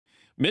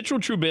Mitchell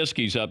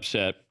Trubisky's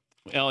upset.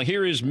 Well,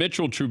 here is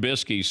Mitchell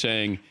Trubisky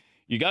saying,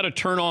 you got to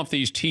turn off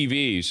these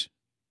TVs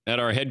at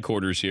our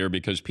headquarters here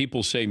because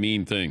people say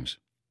mean things.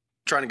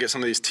 Trying to get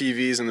some of these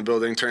TVs in the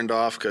building turned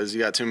off because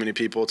you got too many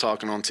people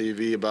talking on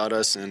TV about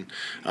us and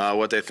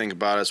what they think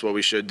about us, what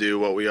we should do,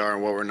 what we are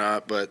and what we're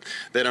not. But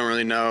they don't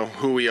really know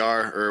who we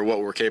are or what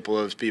we're capable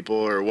of as people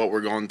or what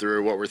we're going through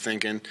or what we're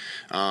thinking.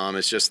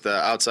 It's just the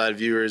outside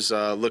viewers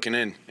looking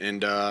in.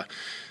 And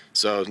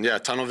so, yeah,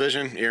 tunnel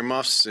vision,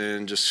 earmuffs,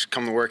 and just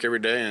come to work every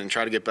day and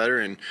try to get better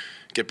and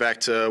get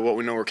back to what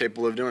we know we're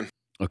capable of doing.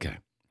 Okay.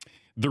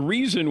 The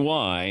reason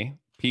why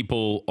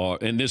people are,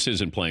 and this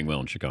isn't playing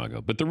well in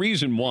Chicago, but the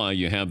reason why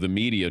you have the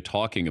media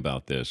talking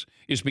about this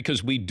is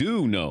because we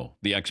do know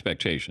the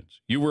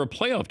expectations. You were a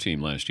playoff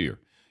team last year.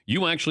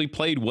 You actually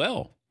played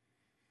well.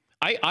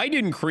 I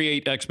didn't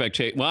create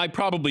expectations. Well, I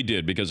probably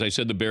did because I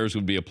said the Bears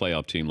would be a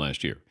playoff team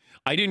last year.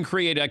 I didn't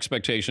create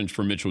expectations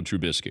for Mitchell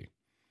Trubisky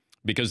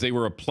because they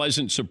were a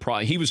pleasant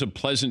surprise. He was a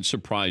pleasant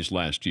surprise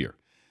last year.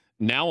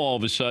 Now, all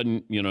of a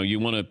sudden, you know, you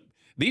want to,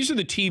 these are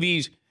the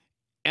TVs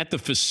at the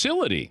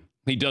facility.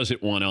 He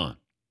doesn't want on.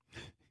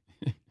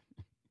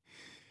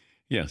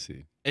 Yes.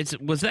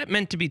 Was that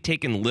meant to be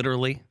taken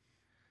literally?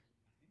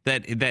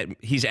 That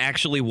he's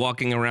actually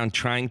walking around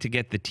trying to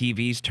get the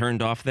TVs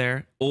turned off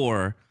there?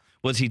 Or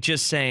was he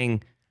just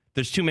saying,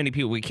 there's too many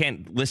people, we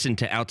can't listen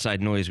to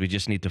outside noise, we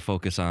just need to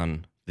focus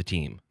on the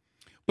team?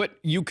 But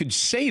you could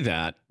say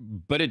that,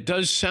 but it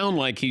does sound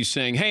like he's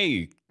saying,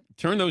 hey,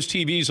 turn those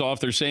TVs off,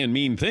 they're saying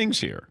mean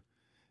things here.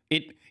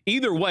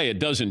 Either way, it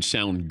doesn't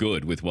sound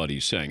good with what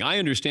he's saying. I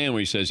understand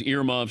when he says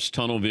earmuffs,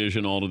 tunnel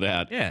vision, all of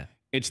that. Yeah.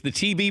 It's the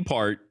TV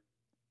part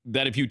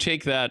that if you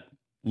take that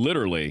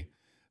literally, it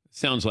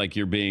sounds like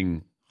you're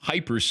being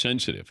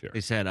hypersensitive here.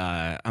 He said,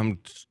 I'm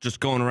just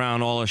going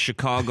around all of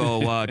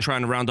Chicago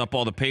trying to round up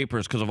all the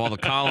papers because of all the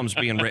columns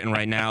being written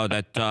right now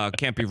that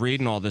can't be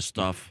reading all this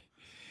stuff.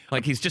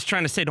 Like, he's just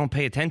trying to say, don't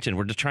pay attention.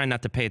 We're just trying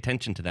not to pay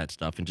attention to that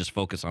stuff and just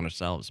focus on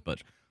ourselves.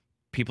 But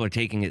people are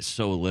taking it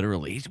so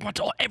literally. He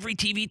wants every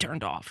TV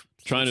turned off.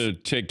 Trying to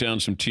take down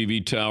some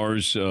TV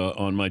towers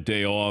on my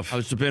day off.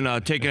 I've been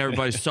taking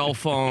everybody's cell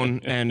phone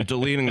and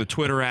deleting the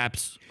Twitter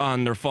apps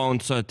on their phone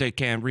so that they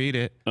can't read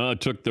it. I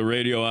took the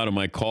radio out of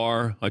my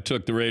car. I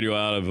took the radio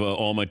out of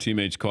all my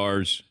teammates'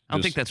 cars. I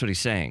don't think that's what he's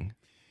saying.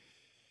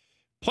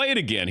 Play it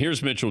again.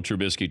 Here's Mitchell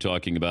Trubisky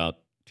talking about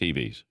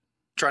TVs.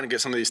 Trying to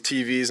get some of these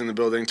TVs in the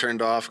building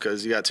turned off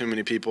because you got too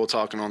many people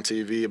talking on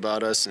TV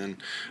about us and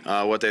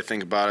what they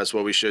think about us,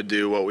 what we should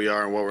do, what we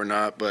are and what we're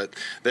not. But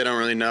they don't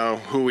really know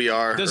who we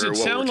are. Does it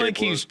sound like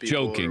he's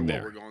joking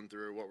there? What we're going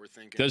through, what we're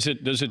thinking.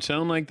 Does it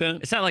sound like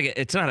that?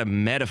 It's not a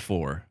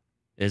metaphor,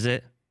 is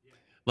it?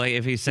 Like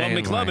if he's saying,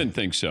 well, McLovin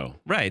thinks so,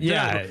 right?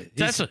 Yeah,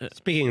 that's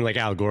speaking like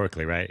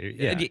allegorically, right?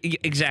 Yeah,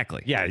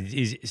 exactly. Yeah,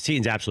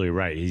 Seaton's absolutely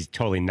right. He's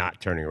totally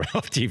not turning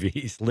off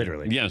TVs,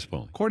 literally. Yes,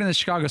 Paul. According to the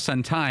Chicago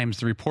Sun-Times,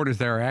 the reporters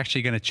there are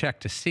actually going to check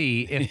to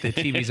see if the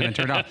TVs have been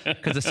turned off,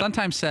 because the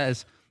Sun-Times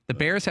says the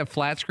Bears have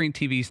flat-screen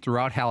TVs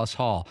throughout Hallis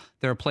Hall.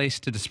 They're a place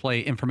to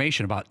display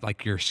information about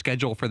like your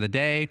schedule for the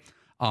day,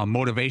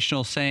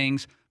 motivational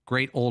sayings,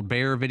 great old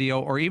Bear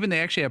video, or even they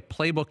actually have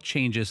playbook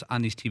changes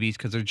on these TVs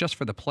because they're just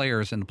for the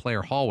players in the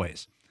player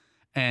hallways.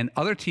 And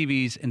other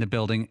TVs in the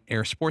building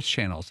air sports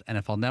channels,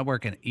 NFL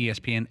Network and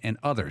ESPN and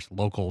others,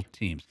 local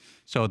teams.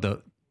 So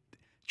the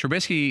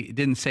Trubisky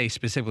didn't say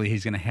specifically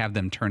he's going to have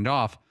them turned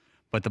off,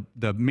 but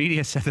the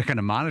media said they're going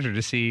to monitor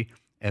to see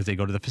as they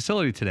go to the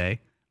facility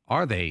today,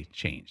 are they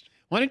changed?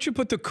 Why don't you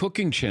put the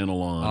cooking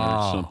channel on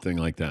or something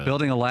like that?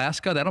 Building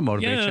Alaska, that'll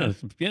motivate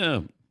you.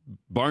 Yeah.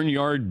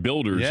 Barnyard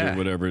builders or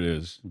whatever it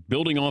is.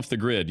 Building off the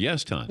grid.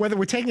 Yes, Tom. Whether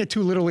we're taking it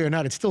too literally or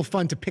not, it's still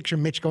fun to picture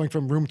Mitch going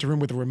from room to room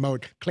with a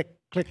remote. Click,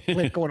 click,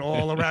 click, going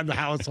all around the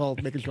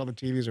household, making sure the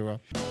TVs are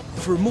off.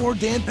 For more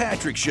Dan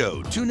Patrick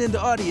Show, tune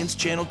into Audience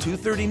Channel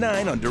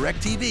 239 on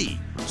DirecTV.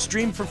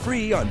 Stream for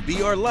free on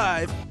BR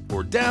Live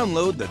or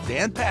download the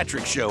Dan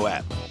Patrick Show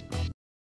app.